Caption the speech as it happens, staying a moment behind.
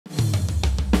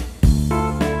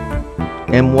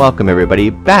And welcome everybody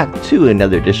back to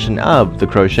another edition of the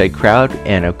Crochet Crowd,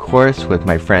 and of course with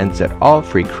my friends at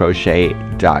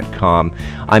AllFreeCrochet.com.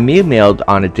 I'm emailed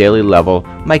on a daily level,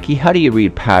 Mikey, how do you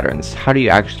read patterns? How do you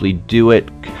actually do it?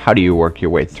 How do you work your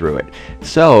way through it?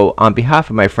 So on behalf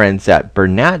of my friends at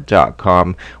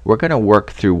Bernat.com, we're going to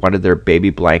work through one of their baby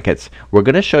blankets. We're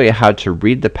going to show you how to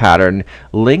read the pattern,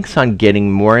 links on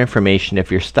getting more information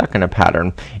if you're stuck in a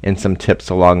pattern, and some tips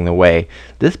along the way.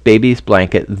 This baby's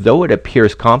blanket, though it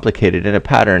appears complicated in a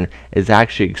pattern, is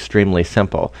actually extremely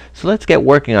simple. So let's get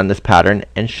working on this pattern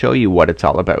and show you what it's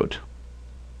all about.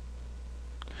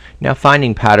 Now,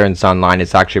 finding patterns online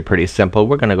is actually pretty simple.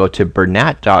 We're going to go to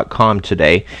Bernat.com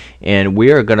today, and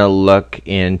we are going to look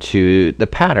into the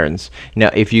patterns. Now,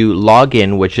 if you log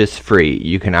in, which is free,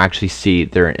 you can actually see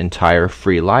their entire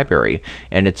free library,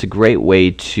 and it's a great way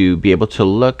to be able to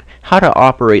look how to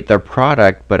operate their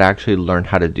product, but actually learn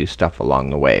how to do stuff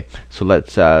along the way. So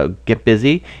let's get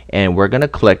busy, and we're going to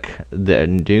click the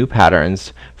new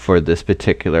patterns for this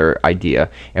particular idea,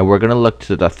 and we're going to look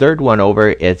to the third one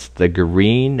over. It's the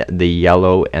green, the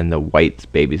yellow, and the white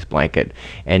baby's blanket.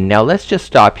 And now let's just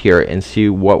stop here and see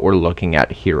what we're looking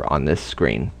at here on this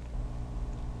screen.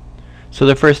 So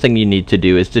the first thing you need to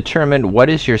do is determine what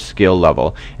is your skill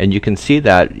level, and you can see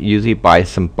that usually by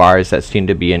some bars that seem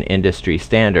to be an industry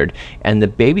standard. And the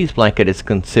baby's blanket is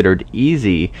considered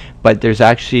easy, but there's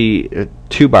actually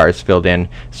 2 bars filled in,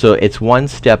 so it's one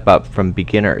step up from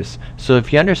beginners. So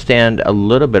if you understand a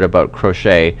little bit about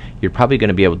crochet, you're probably going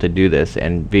to be able to do this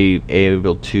and be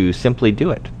able to simply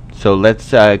do it. So let's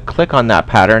click on that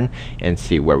pattern and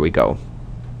see where we go.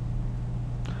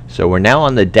 So we're now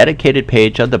on the dedicated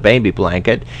page of the baby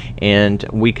blanket, and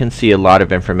we can see a lot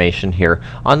of information here.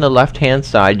 On the left hand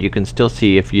side, you can still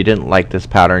see if you didn't like this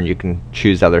pattern, you can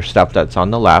choose other stuff that's on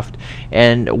the left.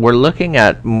 And we're looking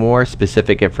at more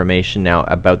specific information now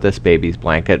about this baby's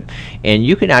blanket, and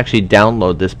you can actually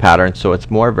download this pattern, so it's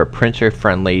more of a printer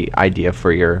friendly idea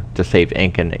for your to save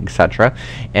ink and etc.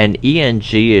 And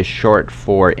ENG is short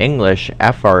for English,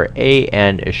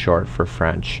 FRAN is short for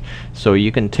French. So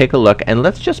you can take a look, and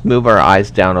let's just move our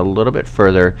eyes down a little bit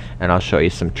further and I'll show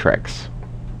you some tricks.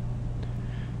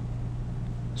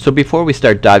 So before we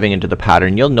start diving into the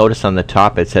pattern, you'll notice on the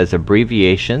top it says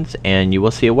abbreviations, and you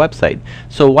will see a website.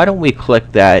 So why don't we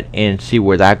click that and see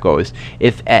where that goes.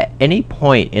 If at any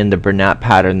point in the Bernat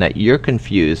pattern that you're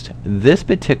confused, this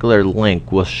particular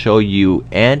link will show you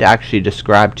and actually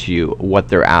describe to you what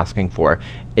they're asking for.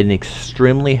 An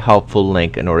extremely helpful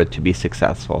link in order to be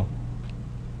successful.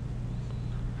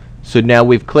 So now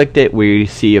we've clicked it, we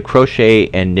see a crochet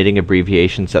and knitting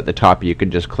abbreviations at the top. You can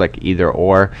just click either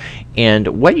or. And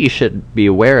what you should be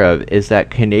aware of is that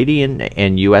Canadian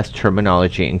and US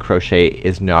terminology in crochet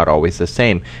is not always the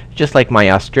same. Just like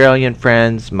my Australian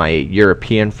friends, my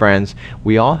European friends,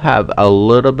 we all have a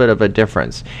little bit of a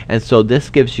difference. And so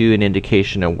this gives you an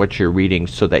indication of what you're reading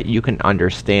so that you can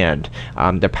understand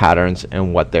the patterns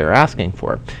and what they're asking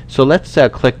for. So let's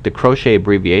click the crochet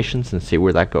abbreviations and see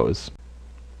where that goes.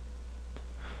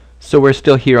 So we're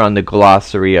still here on the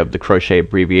glossary of the crochet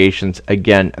abbreviations.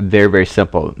 Again, very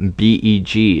simple.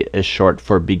 BEG is short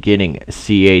for beginning.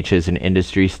 CH is an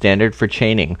industry standard for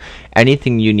chaining.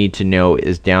 Anything you need to know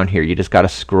is down here. You just got to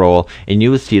scroll, and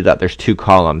you will see that there's 2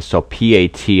 columns. So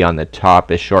PAT on the top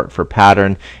is short for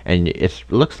pattern, and it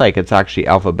looks like it's actually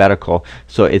alphabetical.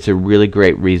 So it's a really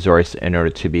great resource in order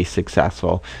to be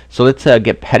successful. So let's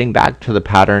get heading back to the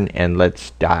pattern, and let's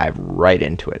dive right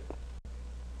into it.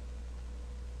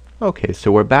 Okay,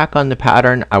 so we're back on the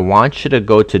pattern. I want you to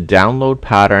go to download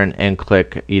pattern and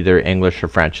click either English or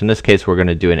French. In this case, we're going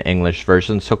to do an English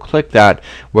version, so click that.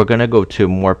 We're going to go to a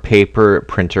more paper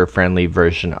printer friendly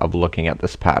version of looking at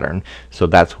this pattern. So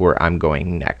that's where I'm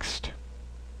going next.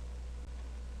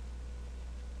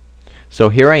 So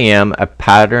here I am, a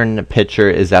pattern picture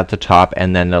is at the top,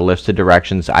 and then the list of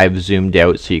directions I've zoomed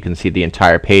out so you can see the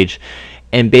entire page.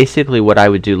 And basically what I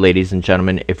would do, ladies and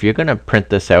gentlemen, if you're going to print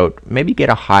this out, maybe get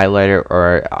a highlighter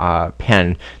or a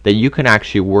pen that you can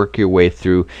actually work your way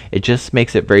through. It just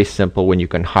makes it very simple when you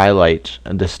can highlight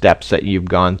the steps that you've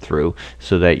gone through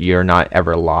so that you're not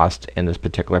ever lost in this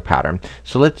particular pattern.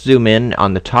 So let's zoom in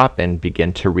on the top and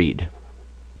begin to read.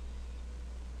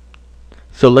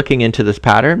 So looking into this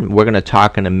pattern, we're going to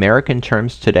talk in American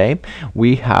terms today.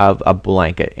 We have a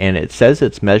blanket, and it says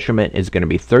its measurement is going to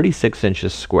be 36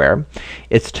 inches square.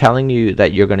 It's telling you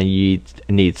that you're going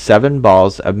to need 7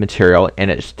 balls of material, and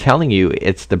it's telling you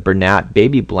it's the Bernat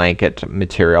baby blanket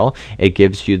material. It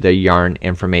gives you the yarn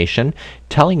information,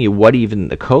 telling you what even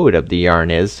the code of the yarn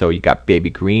is. So you got baby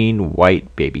green,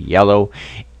 white, baby yellow.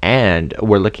 and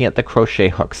we're looking at the crochet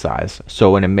hook size.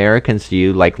 So in Americans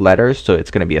you like letters, so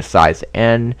it's going to be a size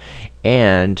N,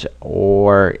 and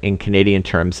or in Canadian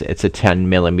terms it's a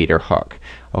 10mm hook.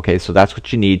 Okay, so that's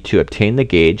what you need to obtain the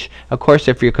gauge. Of course,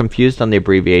 if you're confused on the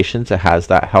abbreviations, it has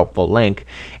that helpful link.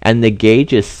 And the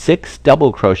gauge is 6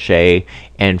 double crochet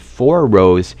and 4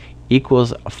 rows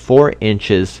equals 4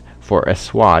 inches for a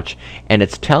swatch, and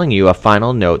it's telling you a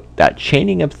final note that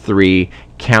chaining of 3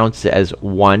 counts as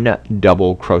 1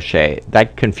 double crochet.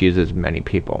 That confuses many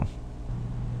people.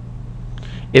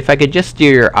 If I could just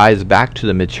steer your eyes back to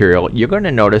the material, you're going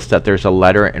to notice that there's a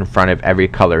letter in front of every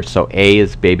color. So A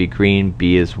is baby green,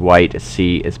 B is white,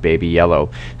 C is baby yellow.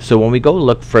 So when we go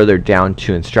look further down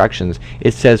to instructions,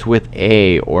 it says with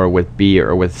A or with B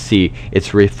or with C,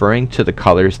 it's referring to the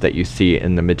colors that you see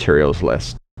in the materials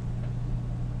list.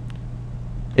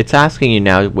 It's asking you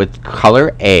now with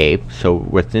color A, so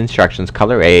with the instructions,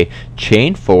 color A,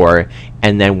 chain 4,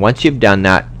 and then once you've done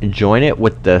that, join it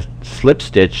with the slip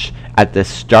stitch at the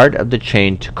start of the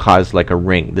chain to cause like a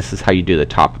ring. This is how you do the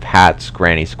top of hats,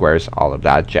 granny squares, all of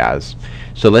that jazz.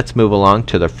 So let's move along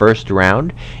to the first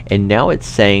round, and now it's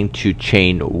saying to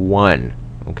chain 1.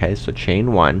 Okay, so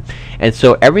chain 1, and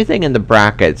so everything in the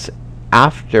brackets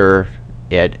after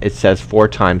it says 4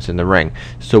 times in the ring.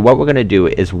 So what we're going to do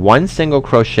is 1 single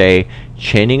crochet,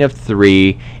 chaining of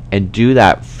 3, and do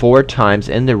that 4 times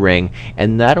in the ring,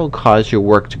 and that'll cause your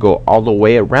work to go all the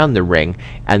way around the ring.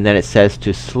 And then it says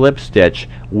to slip stitch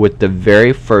with the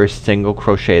very first single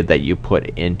crochet that you put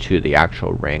into the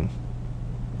actual ring.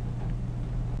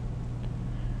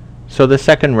 So the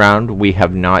second round we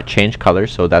have not changed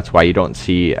colors, so that's why you don't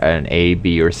see an A,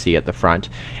 B, or C at the front.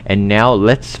 And now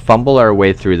let's fumble our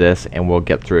way through this and we'll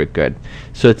get through it good.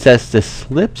 So it says to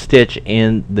slip stitch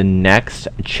in the next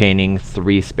chaining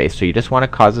 3 space. So you just want to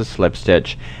cause a slip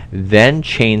stitch, then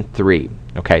chain 3.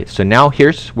 Okay, so now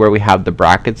here's where we have the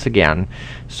brackets again.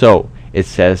 So it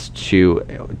says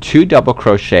to 2 double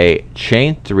crochet,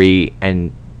 chain 3,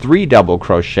 and 3 double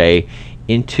crochet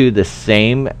into the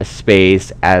same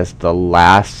space as the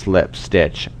last slip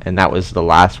stitch, and that was the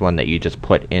last one that you just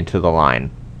put into the line.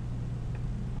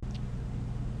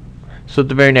 So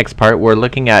the very next part we're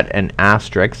looking at an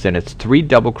asterisk, and it's 3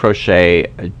 double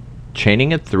crochet,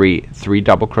 chaining of 3, 3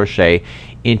 double crochet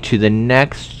into the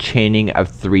next chaining of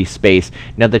 3 space.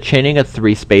 Now the chaining of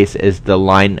 3 space is the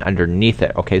line underneath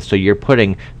it. Okay, so you're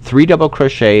putting 3 double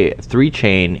crochet, 3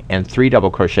 chain, and 3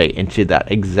 double crochet into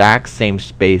that exact same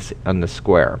space on the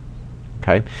square.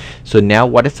 Okay, so now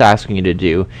what it's asking you to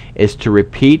do is to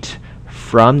repeat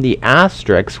from the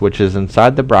asterisk, which is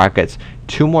inside the brackets,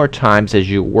 2 more times as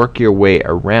you work your way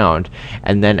around,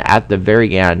 and then at the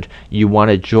very end you want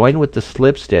to join with the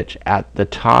slip stitch at the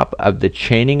top of the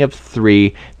chaining of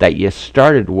 3 that you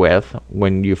started with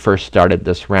when you first started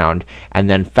this round, and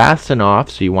then fasten off.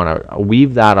 So you want to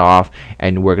weave that off,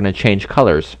 and we're going to change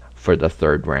colors for the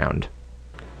third round.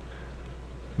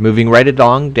 Moving right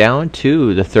along down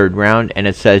to the third round, and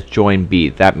it says join B.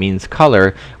 That means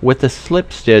color with a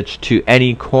slip stitch to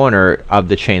any corner of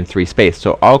the chain 3 space.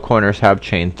 So all corners have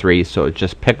chain 3, so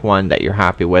just pick one that you're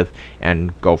happy with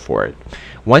and go for it.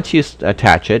 Once you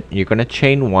attach it, you're going to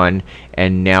chain 1,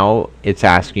 and now it's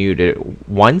asking you to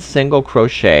 1 single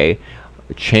crochet,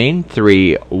 chain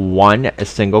 3, 1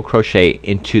 single crochet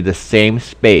into the same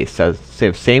space, so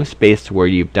same space where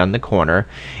you've done the corner,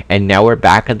 and now we're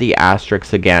back at the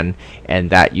asterisk again, and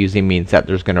that usually means that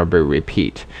there's going to be a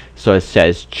repeat. So it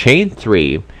says chain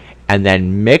 3, and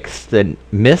then miss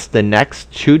the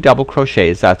next 2 double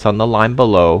crochets that's on the line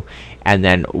below, and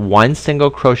then 1 single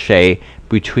crochet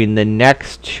between the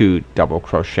next 2 double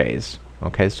crochets.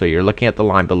 Okay, so you're looking at the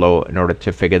line below in order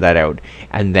to figure that out,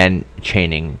 and then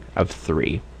chaining of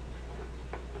 3.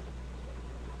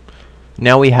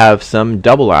 Now we have some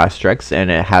double asterisks, and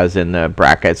it has in the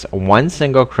brackets 1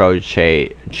 single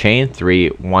crochet, chain 3,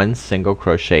 1 single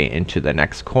crochet into the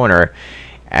next corner,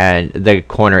 and the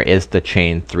corner is the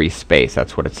chain 3 space.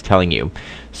 That's what it's telling you.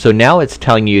 So now it's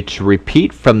telling you to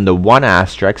repeat from the 1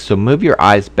 asterisk. So move your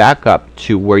eyes back up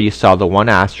to where you saw the 1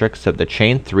 asterisk of the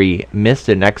chain 3, miss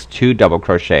the next 2 double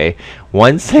crochet,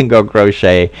 1 single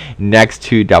crochet, next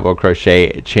 2 double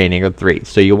crochet, chaining of 3.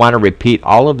 So you want to repeat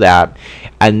all of that,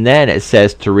 and then it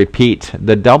says to repeat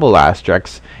the double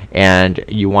asterisk, and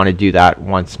you want to do that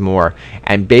once more.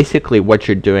 And basically what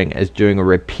you're doing is doing a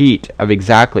repeat of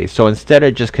exactly. So instead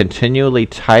of just continually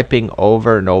typing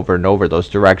over and over and over those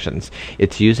directions,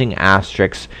 it's using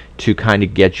asterisks to kind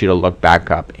of get you to look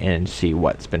back up and see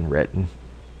what's been written.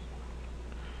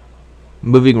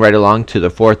 Moving right along to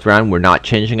the fourth round, we're not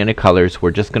changing any colors.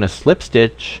 We're just going to slip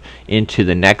stitch into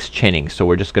the next chaining. So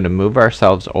we're just going to move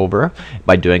ourselves over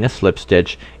by doing a slip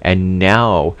stitch, and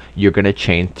now you're going to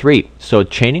chain 3. So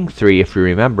chaining 3, if you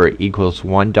remember, equals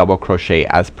 1 double crochet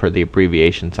as per the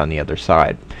abbreviations on the other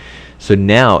side. So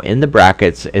now in the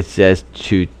brackets it says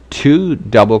to 2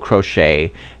 double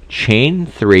crochet, chain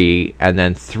 3, and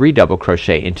then 3 double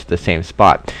crochet into the same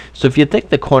spot. So if you think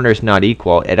the corner is not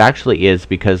equal, it actually is,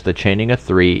 because the chaining of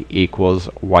 3 equals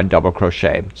 1 double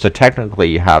crochet. So technically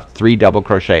you have 3 double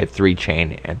crochet, 3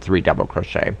 chain, and 3 double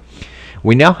crochet.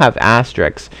 We now have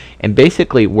asterisks, and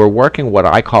basically we're working what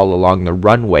I call along the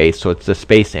runway, so it's the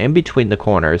space in between the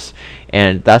corners,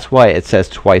 and that's why it says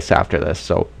twice after this.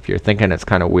 So if you're thinking it's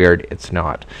kind of weird, it's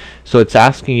not. So it's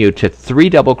asking you to 3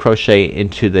 double crochet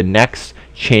into the next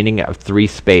chaining of 3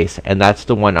 space, and that's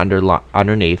the one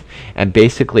underneath, and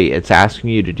basically it's asking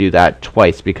you to do that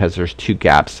twice because there's 2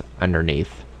 gaps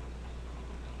underneath.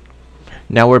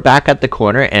 Now we're back at the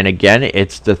corner, and again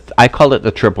it's I call it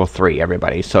the triple 3,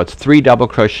 everybody. So it's 3 double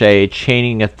crochet,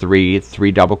 chaining a 3,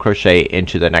 3 double crochet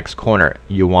into the next corner.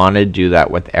 You want to do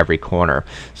that with every corner,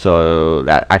 so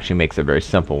that actually makes it very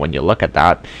simple when you look at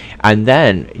that. And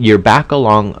then you're back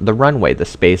along the runway, the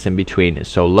space in between.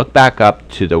 So look back up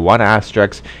to the 1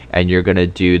 asterisk, and you're going to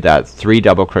do that 3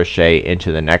 double crochet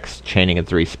into the next chaining a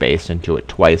 3 space, and do it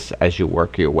twice as you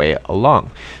work your way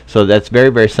along. So that's very,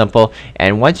 very simple,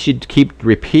 and once you keep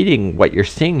repeating what you're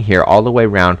seeing here all the way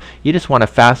around, you just want to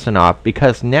fasten off,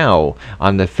 because now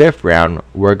on the 5th round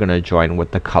we're going to join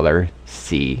with the color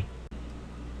C.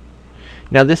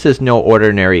 Now this is no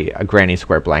ordinary granny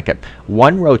square blanket.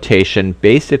 1 rotation,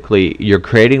 basically you're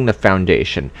creating the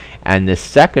foundation, and the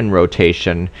 2nd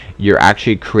rotation you're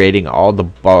actually creating all the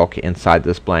bulk inside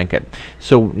this blanket.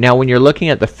 So now when you're looking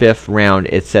at the 5th round,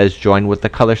 it says join with the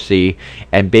color C,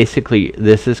 and basically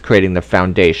this is creating the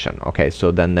foundation. Okay,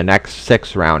 so then the next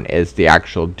 6th round is the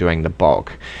actual doing the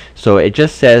bulk. So it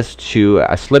just says to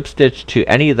slip stitch to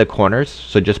any of the corners,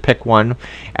 so just pick one,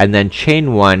 and then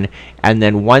chain 1, and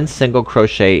then 1 single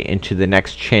crochet into the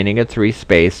next chaining of 3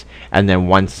 space, and then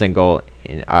 1 single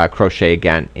crochet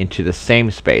again into the same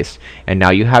space. And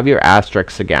now you have your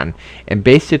asterisks again, and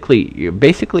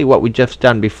basically what we just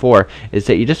done before is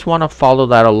that you just want to follow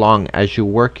that along as you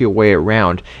work your way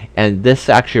around. And this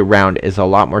actually round is a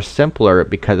lot more simpler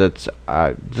because it's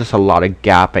just a lot of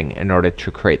gapping in order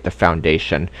to create the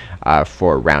foundation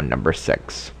for round number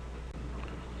 6.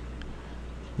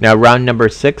 Now round number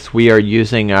 6, we are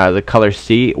using the color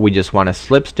C. We just want to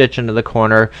slip stitch into the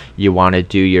corner. You want to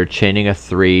do your chaining of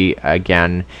 3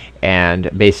 again,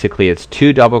 and basically it's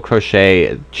 2 double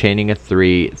crochet, chaining of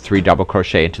 3, 3 double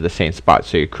crochet into the same spot.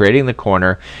 So you're creating the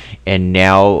corner, and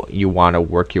now you want to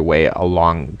work your way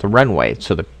along the runway.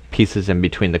 So the pieces in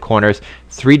between the corners,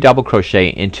 3 double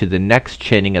crochet into the next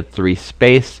chaining of 3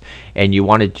 space, and you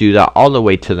want to do that all the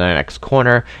way to the next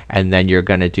corner, and then you're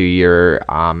going to do your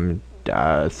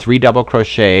 3 double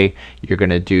crochet, you're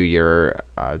going to do your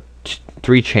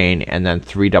 3 chain, and then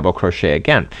 3 double crochet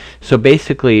again. So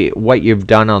basically what you've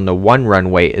done on the 1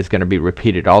 runway is going to be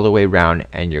repeated all the way around,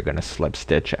 and you're going to slip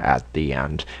stitch at the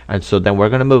end. And so then we're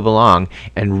going to move along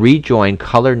and rejoin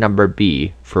color number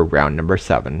B for round number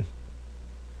 7.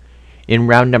 In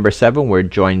round number 7, we're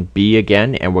join B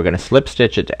again, and we're going to slip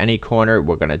stitch it to any corner.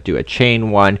 We're going to do a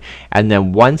chain 1, and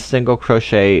then 1 single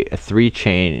crochet, a 3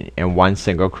 chain, and 1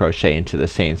 single crochet into the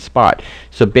same spot.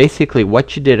 So basically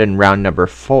what you did in round number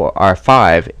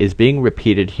 5 is being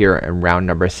repeated here in round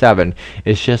number 7.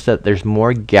 It's just that there's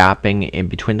more gapping in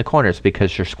between the corners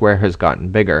because your square has gotten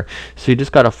bigger. So you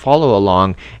just got to follow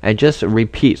along and just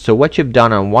repeat. So what you've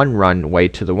done on 1 runway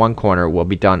to the 1 corner will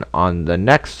be done on the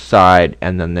next side,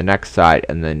 and then the next side,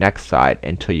 and the next side,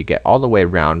 until you get all the way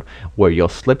around where you'll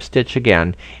slip stitch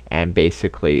again and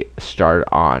basically start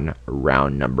on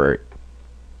round number.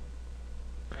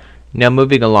 Now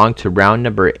moving along to round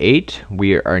number 8,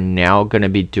 we are now going to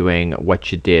be doing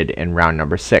what you did in round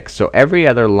number 6. So every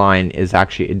other line is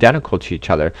actually identical to each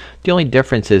other. The only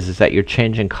difference is that you're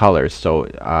changing colors. So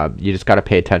you just got to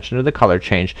pay attention to the color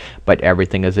change, but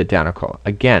everything is identical.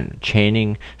 Again,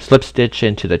 chaining, slip stitch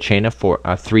into the chain of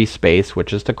 3 space,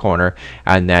 which is the corner,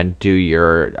 and then do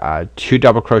your 2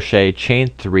 double crochet, chain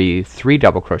 3, 3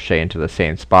 double crochet into the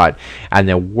same spot, and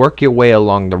then work your way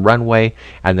along the runway,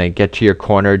 and then get to your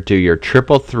corner, do your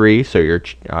triple 3, so your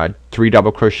 3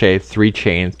 double crochet, 3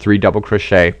 chain, 3 double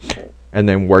crochet, and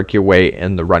then work your way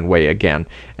in the runway again.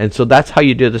 And so that's how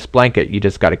you do this blanket. You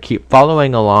just got to keep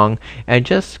following along and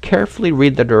just carefully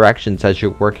read the directions as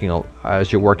you're working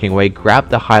away. Grab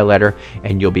the highlighter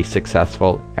and you'll be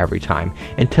successful every time.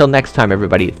 Until next time,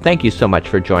 everybody, thank you so much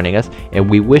for joining us, and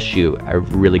we wish you a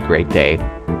really great day.